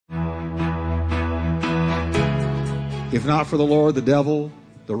If not for the Lord, the devil,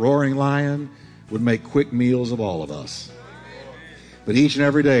 the roaring lion, would make quick meals of all of us. But each and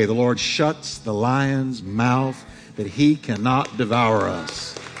every day, the Lord shuts the lion's mouth that he cannot devour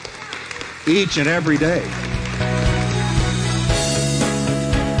us. Each and every day.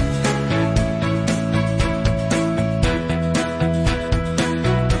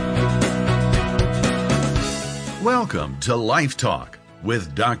 Welcome to Life Talk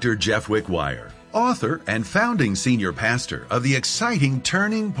with Dr. Jeff Wickwire, author and founding senior pastor of the exciting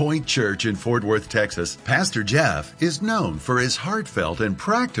Turning Point Church in Fort Worth, Texas. Pastor Jeff is known for his heartfelt and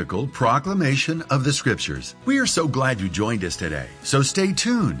practical proclamation of the Scriptures. We are so glad you joined us today. So stay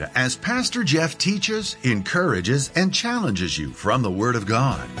tuned as Pastor Jeff teaches, encourages, and challenges you from the Word of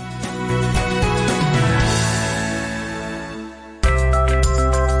God.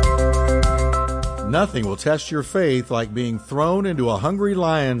 Nothing will test your faith like being thrown into a hungry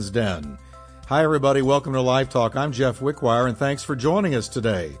lion's den. Hi, everybody. Welcome to Life Talk. I'm Jeff Wickwire, and thanks for joining us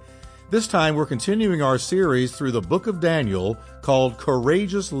today. This time, we're continuing our series through the book of Daniel called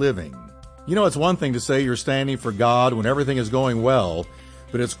Courageous Living. You know, it's one thing to say you're standing for God when everything is going well,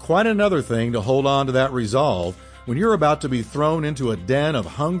 but it's quite another thing to hold on to that resolve when you're about to be thrown into a den of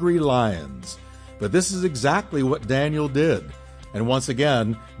hungry lions. But this is exactly what Daniel did. And once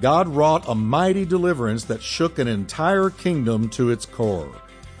again, God wrought a mighty deliverance that shook an entire kingdom to its core.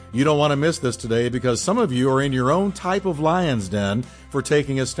 You don't want to miss this today because some of you are in your own type of lion's den for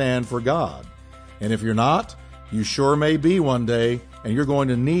taking a stand for God. And if you're not, you sure may be one day, and you're going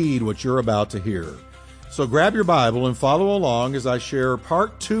to need what you're about to hear. So grab your Bible and follow along as I share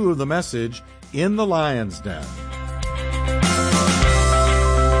part 2 of the message, In the Lion's Den.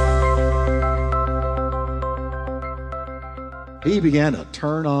 He began to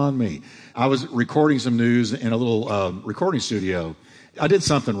turn on me. I was recording some news in a little recording studio. I did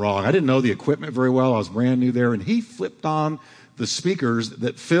something wrong. I didn't know the equipment very well. I was brand new there, and he flipped on the speakers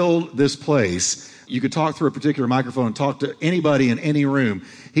that filled this place. You could talk through a particular microphone and talk to anybody in any room.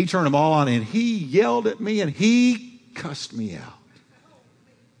 He turned them all on, and he yelled at me, and he cussed me out.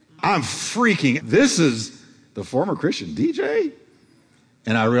 I'm freaking. This is the former Christian DJ?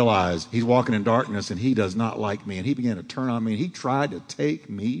 And I realized he's walking in darkness and he does not like me. And he began to turn on me and he tried to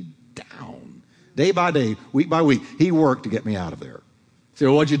take me down. Day by day, week by week, he worked to get me out of there. I said,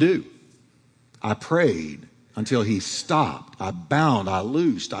 well, what'd you do? I prayed until he stopped. I bound, I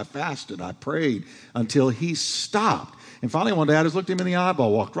loosed, I fasted, I prayed until he stopped. And finally one day I just looked him in the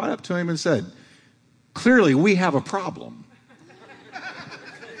eyeball, walked right up to him and said, clearly we have a problem.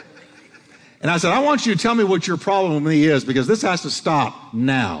 And I said, I want you to tell me what your problem with me is because this has to stop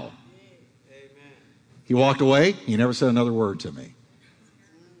now. Amen. He walked away. He never said another word to me.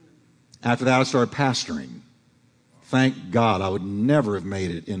 After that, I started pastoring. Thank God I would never have made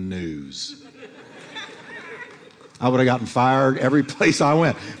it in news. I would have gotten fired every place I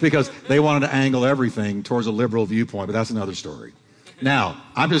went because they wanted to angle everything towards a liberal viewpoint, but that's another story. Now,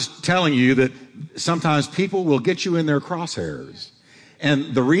 I'm just telling you that sometimes people will get you in their crosshairs.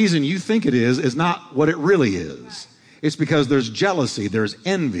 And the reason you think it is not what it really is. It's because there's jealousy, there's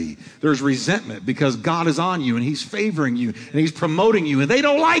envy, there's resentment because God is on you and he's favoring you and he's promoting you and they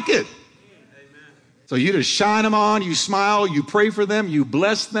don't like it. Amen. So you just shine them on, you smile, you pray for them, you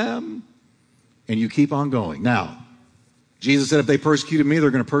bless them, and you keep on going. Now, Jesus said if they persecuted me,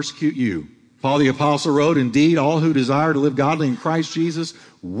 they're going to persecute you. Paul the Apostle wrote, indeed, all who desire to live godly in Christ Jesus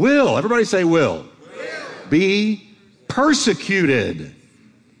will, everybody say will. Be persecuted.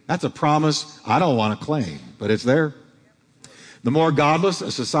 That's a promise I don't want to claim, but it's there. The more godless a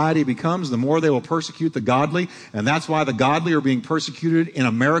society becomes, the more they will persecute the godly, and that's why the godly are being persecuted in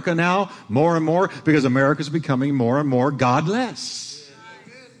America now more and more, because America is becoming more and more godless.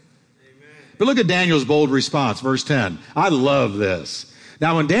 Amen. But look at Daniel's bold response, verse 10. I love this.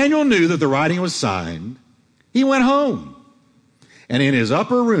 Now when Daniel knew that the writing was signed, he went home, and in his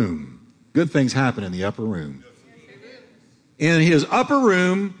upper room, good things happen in the upper room. In his upper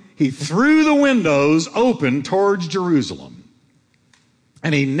room, he threw the windows open towards Jerusalem.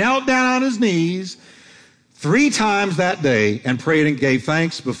 And he knelt down on his knees 3 times that day and prayed and gave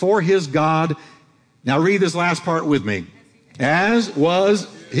thanks before his God. Now read this last part with me. As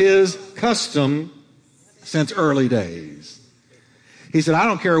was his custom since early days. He said, I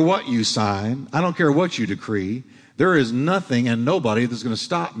don't care what you sign. I don't care what you decree. There is nothing and nobody that's going to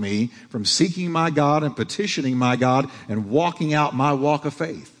stop me from seeking my God and petitioning my God and walking out my walk of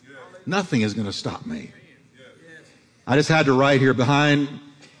faith. Nothing is going to stop me. I just had to write here, behind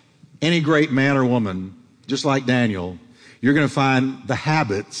any great man or woman, just like Daniel, you're going to find the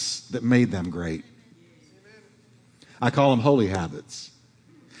habits that made them great. I call them holy habits.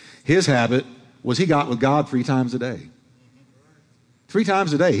 His habit was he got with God 3 times a day. 3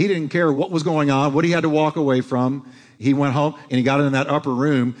 times a day. He didn't care what was going on, what he had to walk away from. He went home and he got in that upper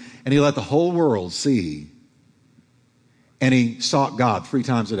room and he let the whole world see. And he sought God 3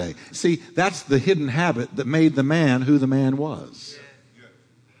 times a day. See, that's the hidden habit that made the man who the man was.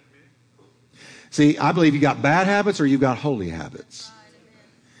 See, I believe you got bad habits or you've got holy habits.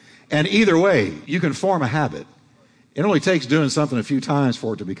 And either way, you can form a habit. It only takes doing something a few times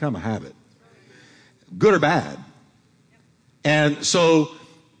for it to become a habit. Good or bad. And so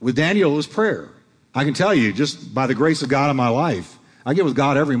with Daniel, it was prayer. I can tell you, just by the grace of God in my life, I get with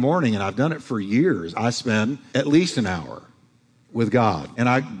God every morning, and I've done it for years. I spend at least an hour with God. And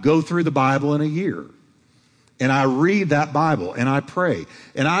I go through the Bible in a year. And I read that Bible, and I pray.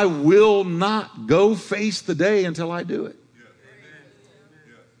 And I will not go face the day until I do it.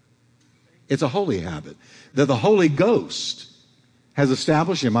 It's a holy habit that the Holy Ghost has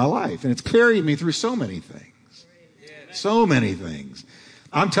established in my life. And it's carried me through so many things. So many things.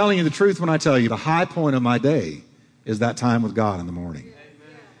 I'm telling you the truth when I tell you the high point of my day is that time with God in the morning.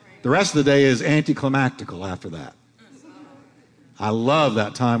 The rest of the day is anticlimactical after that. I love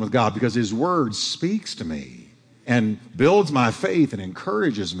that time with God because His Word speaks to me and builds my faith and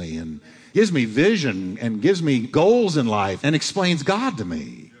encourages me and gives me vision and gives me goals in life and explains God to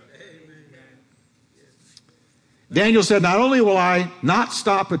me. Daniel said, not only will I not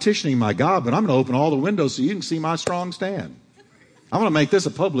stop petitioning my God, but I'm going to open all the windows so you can see my strong stand. I'm going to make this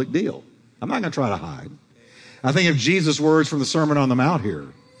a public deal. I'm not going to try to hide. I think of Jesus' words from the Sermon on the Mount here.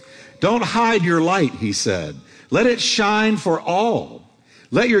 Don't hide your light, he said. Let it shine for all.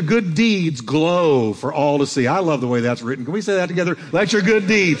 Let your good deeds glow for all to see. I love the way that's written. Can we say that together? Let your good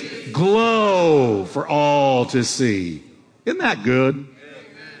deeds glow for all to see. Isn't that good?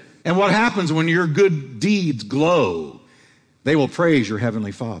 And what happens when your good deeds glow? They will praise your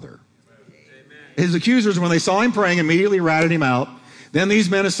heavenly Father. His accusers, when they saw him praying, immediately ratted him out. Then these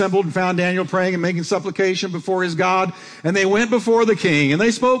men assembled and found Daniel praying and making supplication before his God. And they went before the king, and they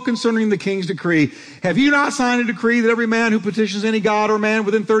spoke concerning the king's decree. Have you not signed a decree that every man who petitions any god or man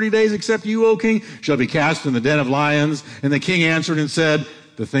within 30 days except you, O king, shall be cast in the den of lions? And the king answered and said,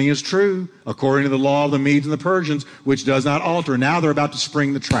 the thing is true, according to the law of the Medes and the Persians, which does not alter. Now they're about to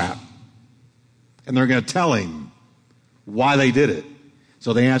spring the trap. And they're going to tell him why they did it.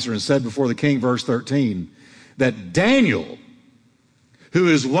 So they answered and said before the king, verse 13, that Daniel, who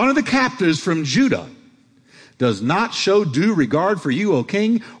is one of the captives from Judah, does not show due regard for you, O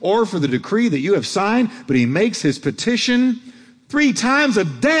king, or for the decree that you have signed, but he makes his petition 3 times a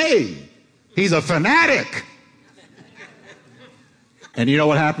day. He's a fanatic. And you know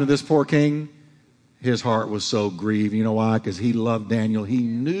what happened to this poor king? His heart was so grieved. You know why? Because he loved Daniel. He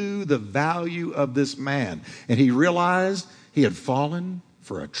knew the value of this man. And he realized he had fallen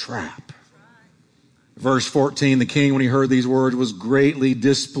for a trap. Verse 14, the king, when he heard these words, was greatly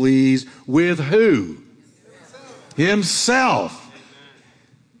displeased with who? Himself.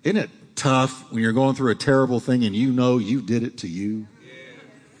 Isn't it tough when you're going through a terrible thing and you know you did it to you?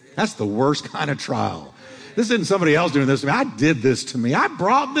 That's the worst kind of trial. This isn't somebody else doing this to me. I did this to me. I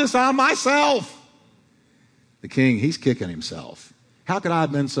brought this on myself. The king, he's kicking himself. How could I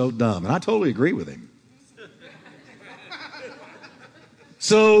have been so dumb? And I totally agree with him.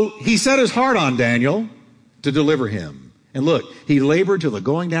 So he set his heart on Daniel to deliver him. And look, he labored till the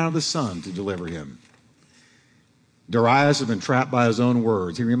going down of the sun to deliver him. Darius had been trapped by his own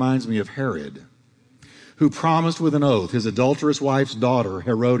words. He reminds me of Herod, who promised with an oath his adulterous wife's daughter,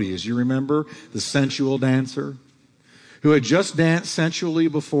 Herodias, you remember, the sensual dancer, who had just danced sensually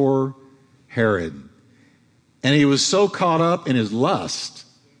before Herod. And he was so caught up in his lust,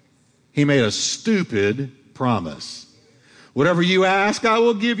 he made a stupid promise. Whatever you ask, I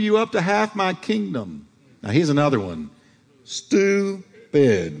will give you up to half my kingdom. Now, here's another one.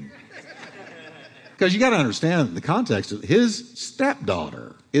 Stupid. Because you got to understand the context of his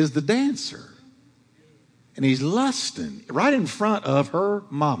stepdaughter is the dancer. And he's lusting right in front of her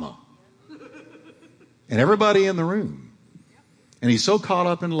mama and everybody in the room. And he's so caught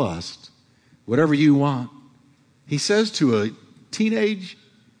up in lust, whatever you want. He says to a teenage,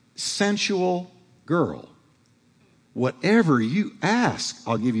 sensual girl, whatever you ask,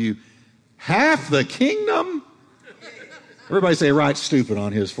 I'll give you half the kingdom. Everybody say, right stupid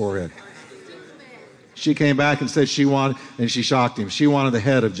on his forehead. She came back and said she wanted, and she shocked him. She wanted the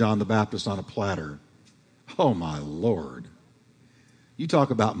head of John the Baptist on a platter. Oh, my Lord. You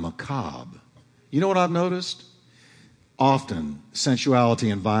talk about macabre. You know what I've noticed? Often, sensuality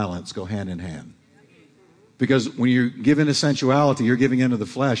and violence go hand in hand. Because when you give in to sensuality, you're giving in to the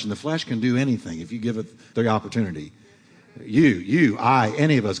flesh, and the flesh can do anything if you give it the opportunity. You, I,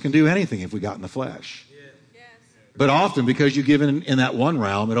 any of us can do anything if we got in the flesh. But often, because you give in that one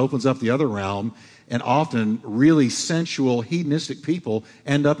realm, it opens up the other realm, and often really sensual, hedonistic people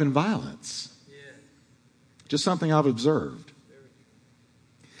end up in violence. Just something I've observed.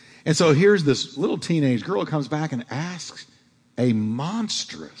 And so here's this little teenage girl who comes back and asks a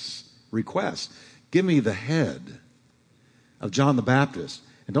monstrous request. Give me the head of John the Baptist.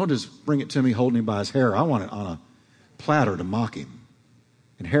 And don't just bring it to me holding him by his hair. I want it on a platter to mock him.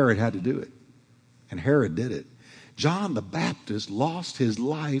 And Herod had to do it. And Herod did it. John the Baptist lost his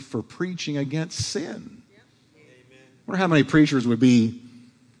life for preaching against sin. I wonder how many preachers would be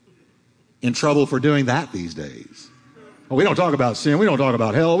in trouble for doing that these days. Well, we don't talk about sin. We don't talk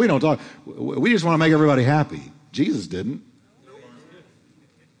about hell. We just want to make everybody happy. Jesus didn't.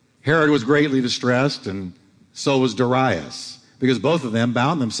 Herod was greatly distressed, and so was Darius, because both of them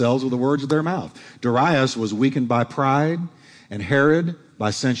bound themselves with the words of their mouth. Darius was weakened by pride, and Herod by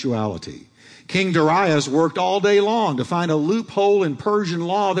sensuality. King Darius worked all day long to find a loophole in Persian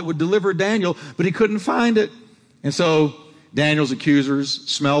law that would deliver Daniel, but he couldn't find it. And so Daniel's accusers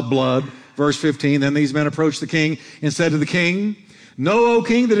smelled blood. Verse 15, then these men approached the king and said to the king, know, O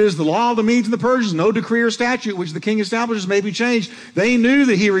king, that it is the law of the Medes and the Persians, no decree or statute which the king establishes may be changed. They knew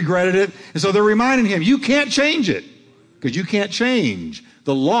that he regretted it, and so they're reminding him, you can't change it, because you can't change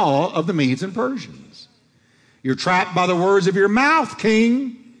the law of the Medes and Persians. You're trapped by the words of your mouth,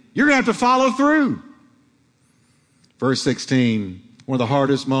 king. You're going to have to follow through. Verse 16, one of the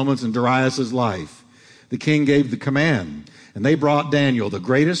hardest moments in Darius' life. The king gave the command, and they brought Daniel, the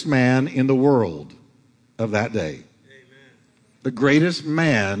greatest man in the world of that day. Amen. The greatest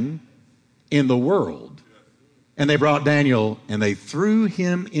man in the world. And they brought Daniel, and they threw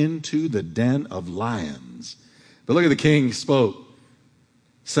him into the den of lions. But look at the king spoke,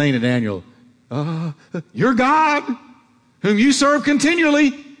 saying to Daniel, your God, whom you serve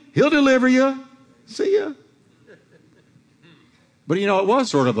continually, he'll deliver you. See ya. But it was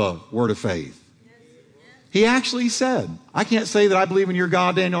sort of a word of faith. He actually said, I can't say that I believe in your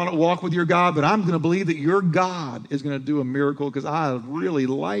God, Daniel, I don't walk with your God, but I'm going to believe that your God is going to do a miracle because I really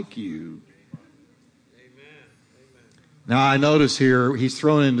like you. Amen. Now I notice here he's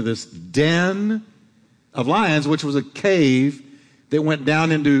thrown into this den of lions, which was a cave that went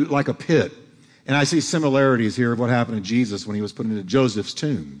down into like a pit. And I see similarities here of what happened to Jesus when he was put into Joseph's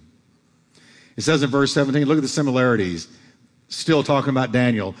tomb. It says in verse 17, look at the similarities. Still talking about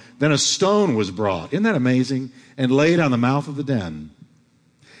Daniel. Then a stone was brought. Isn't that amazing? And laid on the mouth of the den.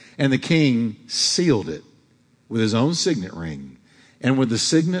 And the king sealed it with his own signet ring and with the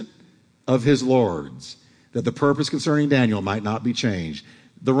signet of his lords, that the purpose concerning Daniel might not be changed.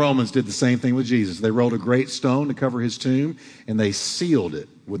 The Romans did the same thing with Jesus. They rolled a great stone to cover his tomb, and they sealed it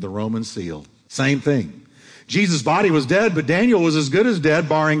with the Roman seal. Same thing. Jesus' body was dead, but Daniel was as good as dead,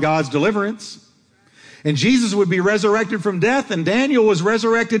 barring God's deliverance. And Jesus would be resurrected from death, and Daniel was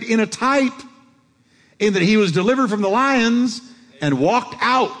resurrected in a type, in that he was delivered from the lions and walked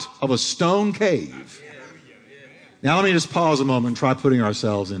out of a stone cave. Now let me just pause a moment and try putting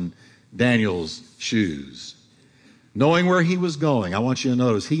ourselves in Daniel's shoes. Knowing where he was going, I want you to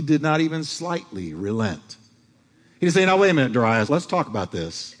notice he did not even slightly relent. He didn't say, now wait a minute, Darius, let's talk about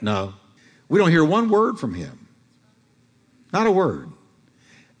this. No. We don't hear one word from him. Not a word.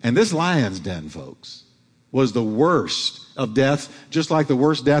 And this lion's den, folks, was the worst of death, just like the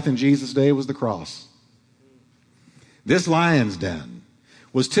worst death in Jesus' day was the cross. This lion's den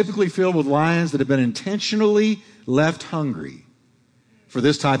was typically filled with lions that had been intentionally left hungry for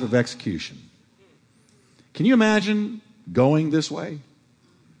this type of execution. Can you imagine going this way?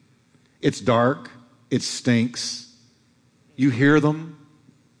 It's dark. It stinks. You hear them.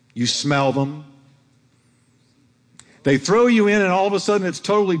 You smell them. They throw you in, and all of a sudden it's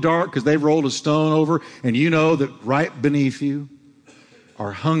totally dark because they've rolled a stone over, and you know that right beneath you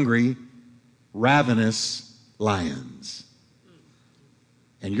are hungry, ravenous lions.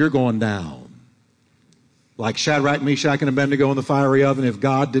 And you're going down. Like Shadrach, Meshach, and Abednego in the fiery oven, if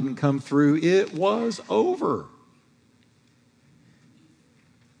God didn't come through, it was over.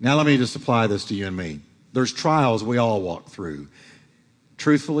 Now let me just apply this to you and me. There's trials we all walk through.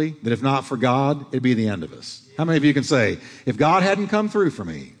 Truthfully, that if not for God, it'd be the end of us. How many of you can say, if God hadn't come through for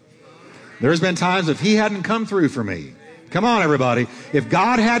me? There's been times if he hadn't come through for me. Come on, everybody. If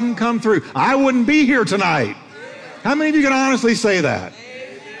God hadn't come through, I wouldn't be here tonight. How many of you can honestly say that?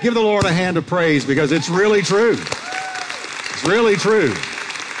 Give the Lord a hand of praise, because it's really true. It's really true.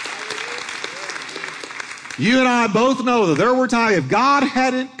 You and I both know that there were times if God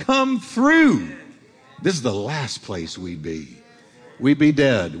hadn't come through, this is the last place we'd be. We'd be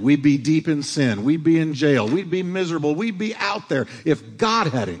dead. We'd be deep in sin. We'd be in jail. We'd be miserable. We'd be out there if God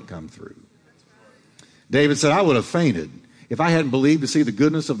hadn't come through. David said, I would have fainted if I hadn't believed to see the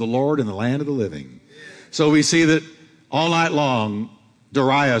goodness of the Lord in the land of the living. So we see that all night long,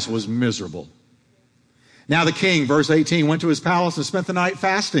 Darius was miserable. Now the king, verse 18, went to his palace and spent the night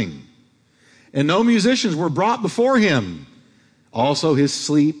fasting. And no musicians were brought before him. Also his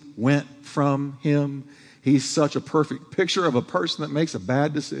sleep went from him. He's such a perfect picture of a person that makes a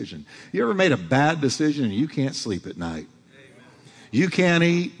bad decision. You ever made a bad decision and you can't sleep at night? You can't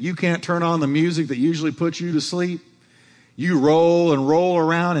eat. You can't turn on the music that usually puts you to sleep. You roll and roll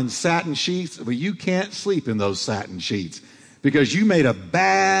around in satin sheets, but you can't sleep in those satin sheets because you made a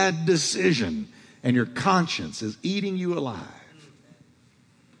bad decision and your conscience is eating you alive.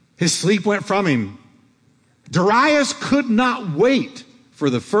 His sleep went from him. Darius could not wait for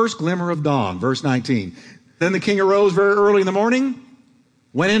the first glimmer of dawn. Verse 19. Then the king arose very early in the morning,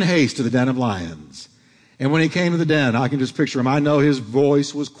 went in haste to the den of lions. And when he came to the den, I can just picture him. I know his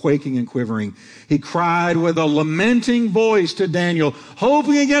voice was quaking and quivering. He cried with a lamenting voice to Daniel,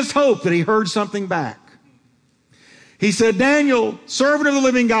 hoping against hope that he heard something back. He said, Daniel, servant of the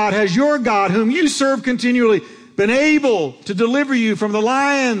living God, has your God, whom you serve continually, been able to deliver you from the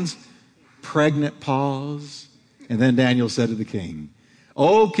lions? Pregnant pause. And then Daniel said to the king,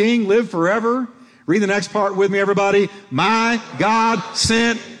 O king, live forever. Read the next part with me, everybody. My God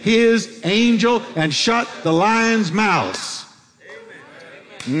sent his angel and shut the lion's mouths.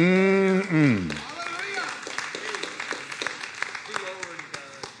 Now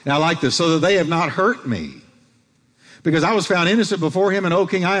I like this. So that they have not hurt me, because I was found innocent before him, and O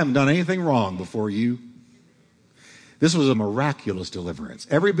king, I haven't done anything wrong before you. This was a miraculous deliverance.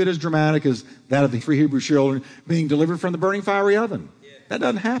 Every bit as dramatic as that of the three Hebrew children being delivered from the burning fiery oven. That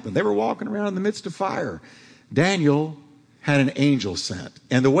doesn't happen. They were walking around in the midst of fire. Daniel had an angel sent.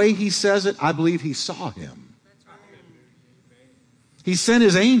 And the way he says it, I believe he saw him. He sent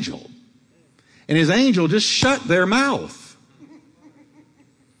his angel. And his angel just shut their mouth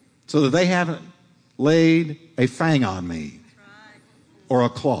so that they haven't laid a fang on me or a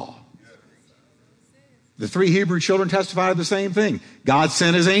claw. The three Hebrew children testified the same thing. God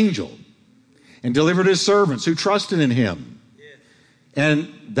sent his angel and delivered his servants who trusted in him.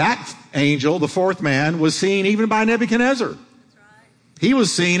 And that angel, the fourth man, was seen even by Nebuchadnezzar. He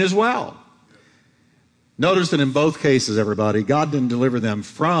was seen as well. Notice that in both cases, everybody, God didn't deliver them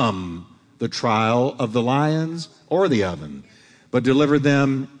from the trial of the lions or the oven, but delivered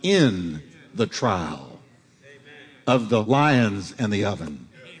them in the trial of the lions and the oven.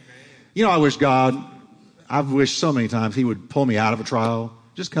 You know, I've wished so many times he would pull me out of a trial.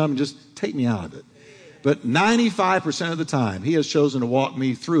 Just come and just take me out of it. But 95% of the time, he has chosen to walk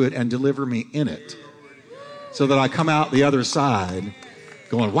me through it and deliver me in it, so that I come out the other side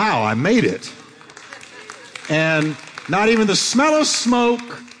going, wow, I made it. And not even the smell of smoke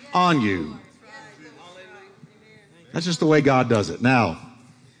on you. That's just the way God does it. Now,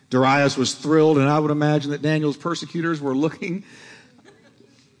 Darius was thrilled, and I would imagine that Daniel's persecutors were looking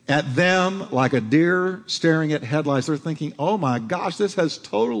at them like a deer staring at headlights. They're thinking, oh my gosh, this has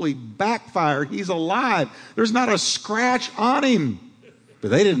totally backfired. He's alive. There's not a scratch on him.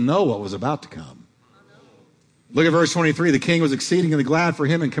 But they didn't know what was about to come. Look at verse 23. The king was exceedingly glad for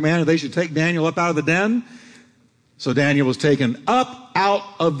him and commanded they should take Daniel up out of the den. So Daniel was taken up out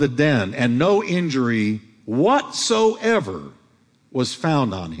of the den, and no injury whatsoever was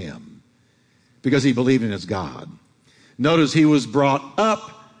found on him, because he believed in his God. Notice he was brought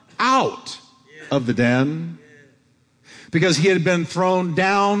up out of the den because he had been thrown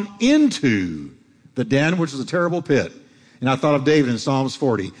down into the den, which was a terrible pit. And I thought of David in Psalms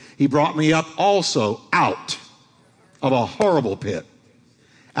 40. He brought me up also out of a horrible pit,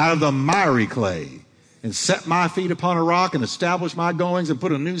 out of the miry clay, and set my feet upon a rock and established my goings and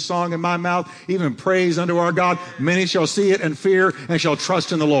put a new song in my mouth, even praise unto our God. Many shall see it and fear and shall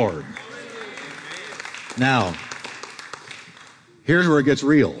trust in the Lord. Now, here's where it gets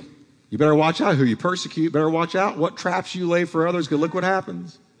real. You better watch out who you persecute. Better watch out what traps you lay for others, because look what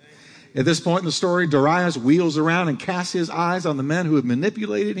happens. At this point in the story, Darius wheels around and casts his eyes on the men who have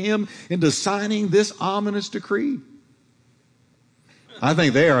manipulated him into signing this ominous decree. I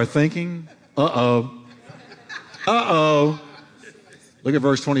think they are thinking, uh-oh. Look at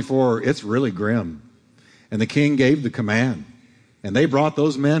verse 24. It's really grim. And the king gave the command. And they brought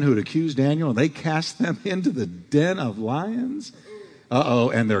those men who had accused Daniel, and they cast them into the den of lions.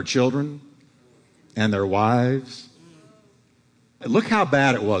 And their children and their wives. Look how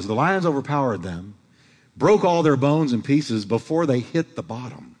bad it was. The lions overpowered them, broke all their bones in pieces before they hit the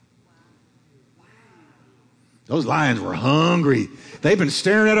bottom. Those lions were hungry. They've been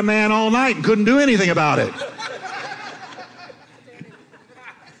staring at a man all night and couldn't do anything about it.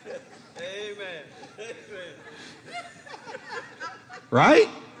 Amen. Right?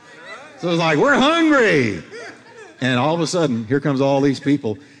 So it's like, we're hungry. And all of a sudden, here comes all these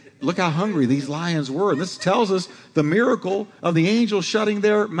people. Look how hungry these lions were. This tells us the miracle of the angels shutting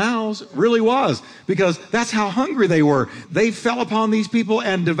their mouths really was, because that's how hungry they were. They fell upon these people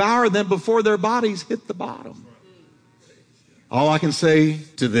and devoured them before their bodies hit the bottom. All I can say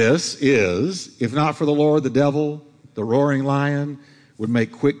to this is, if not for the Lord, the devil, the roaring lion, would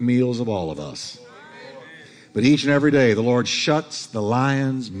make quick meals of all of us. But each and every day, the Lord shuts the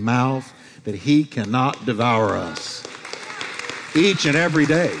lion's mouth that he cannot devour us. Each and every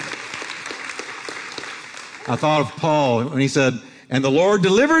day. I thought of Paul when he said, and the Lord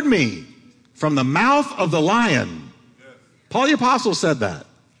delivered me from the mouth of the lion. Paul the Apostle said that.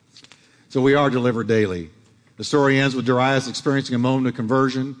 So we are delivered daily. The story ends with Darius experiencing a moment of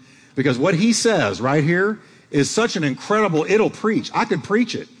conversion, because what he says right here is such an incredible, it'll preach. I could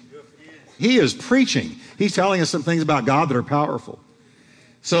preach it. He is preaching. He's telling us some things about God that are powerful.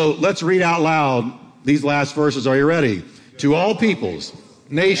 So let's read out loud these last verses. Are you ready? To all peoples,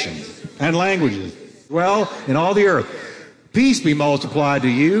 nations, and languages, dwell in all the earth, peace be multiplied to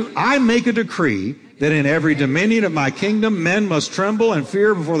you. I make a decree that in every dominion of my kingdom, men must tremble and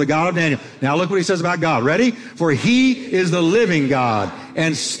fear before the God of Daniel. Now look what he says about God. Ready? For he is the living God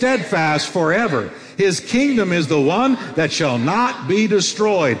and steadfast forever. His kingdom is the one that shall not be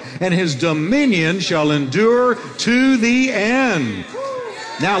destroyed, and his dominion shall endure to the end.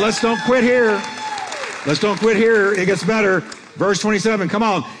 Now let's don't quit here. Let's don't quit here. It gets better. Verse 27, come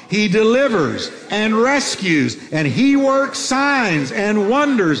on. He delivers and rescues, and he works signs and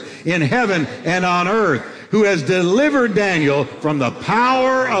wonders in heaven and on earth, who has delivered Daniel from the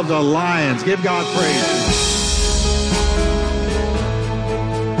power of the lions. Give God praise.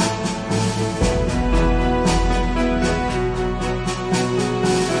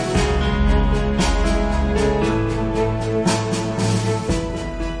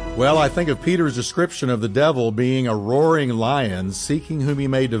 Well, I think of Peter's description of the devil being a roaring lion seeking whom he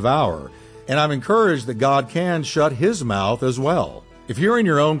may devour, and I'm encouraged that God can shut his mouth as well. If you're in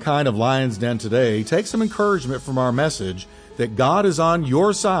your own kind of lion's den today, take some encouragement from our message that God is on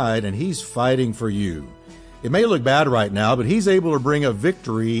your side and he's fighting for you. It may look bad right now, but he's able to bring a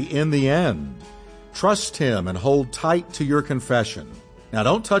victory in the end. Trust him and hold tight to your confession. Now,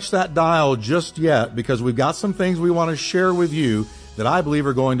 don't touch that dial just yet, because we've got some things we want to share with you that I believe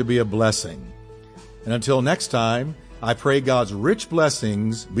are going to be a blessing. And until next time, I pray God's rich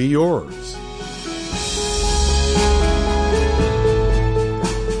blessings be yours.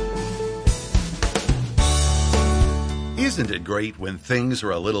 Isn't it great when things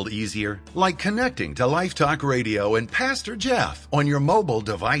are a little easier? Like connecting to Life Talk Radio and Pastor Jeff on your mobile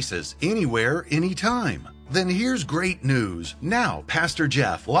devices, anywhere, anytime. Then here's great news. Now, Pastor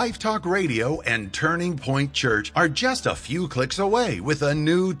Jeff, Life Talk Radio, and Turning Point Church are just a few clicks away with a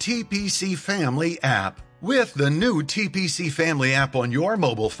new TPC Family app. With the new TPC Family app on your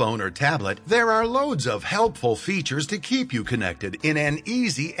mobile phone or tablet, there are loads of helpful features to keep you connected in an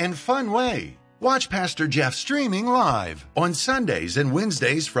easy and fun way. Watch Pastor Jeff streaming live on Sundays and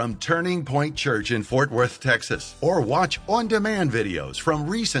Wednesdays from Turning Point Church in Fort Worth, Texas. Or watch on-demand videos from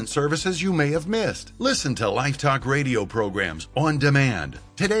recent services you may have missed. Listen to Life Talk Radio programs on demand,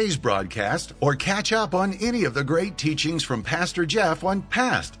 today's broadcast, or catch up on any of the great teachings from Pastor Jeff on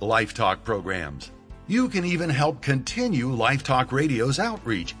past Life Talk programs. You can even help continue Life Talk Radio's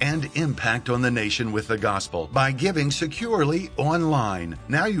outreach and impact on the nation with the gospel by giving securely online.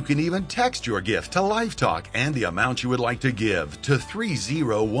 Now you can even text your gift to Life Talk and the amount you would like to give to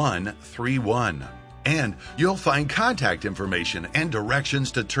 30131. And you'll find contact information and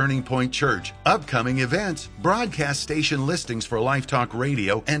directions to Turning Point Church, upcoming events, broadcast station listings for Life Talk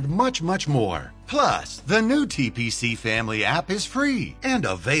Radio, and much, much more. Plus, the new TPC Family app is free and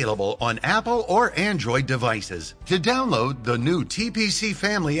available on Apple or Android devices. To download the new TPC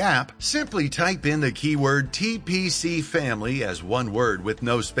Family app, simply type in the keyword TPC Family as one word with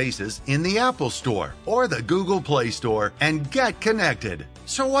no spaces in the Apple Store or the Google Play Store and get connected.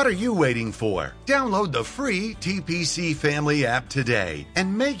 So what are you waiting for? Download the free TPC Family app today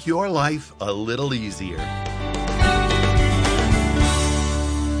and make your life a little easier.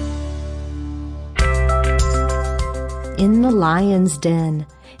 In the Lion's Den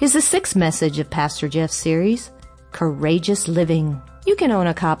is the sixth message of Pastor Jeff's series, Courageous Living. You can own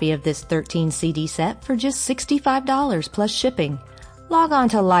a copy of this 13 CD set for just $65 plus shipping. Log on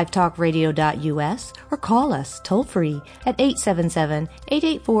to lifetalkradio.us or call us toll-free at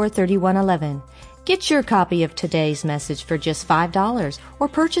 877-884-3111. Get your copy of today's message for just $5 or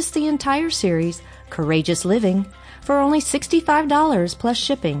purchase the entire series, Courageous Living, for only $65 plus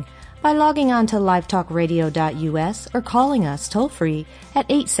shipping by logging on to lifetalkradio.us or calling us toll-free at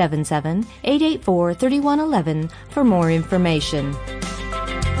 877-884-3111 for more information.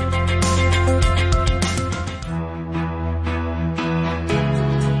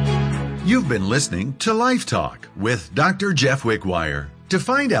 You've been listening to Life Talk with Dr. Jeff Wickwire. To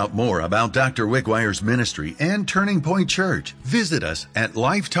find out more about Dr. Wickwire's ministry and Turning Point Church, visit us at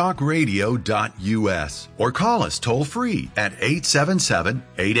lifetalkradio.us or call us toll-free at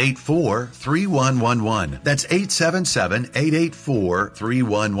 877-884-3111. That's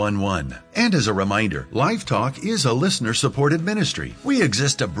 877-884-3111. And as a reminder, Life Talk is a listener-supported ministry. We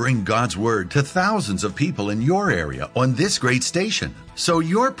exist to bring God's Word to thousands of people in your area on this great station. So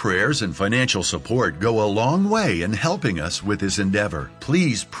your prayers and financial support go a long way in helping us with this endeavor.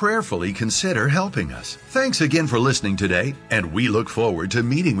 Please prayerfully consider helping us. Thanks again for listening today, and we look forward to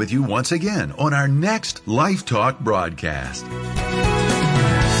meeting with you once again on our next Life Talk broadcast.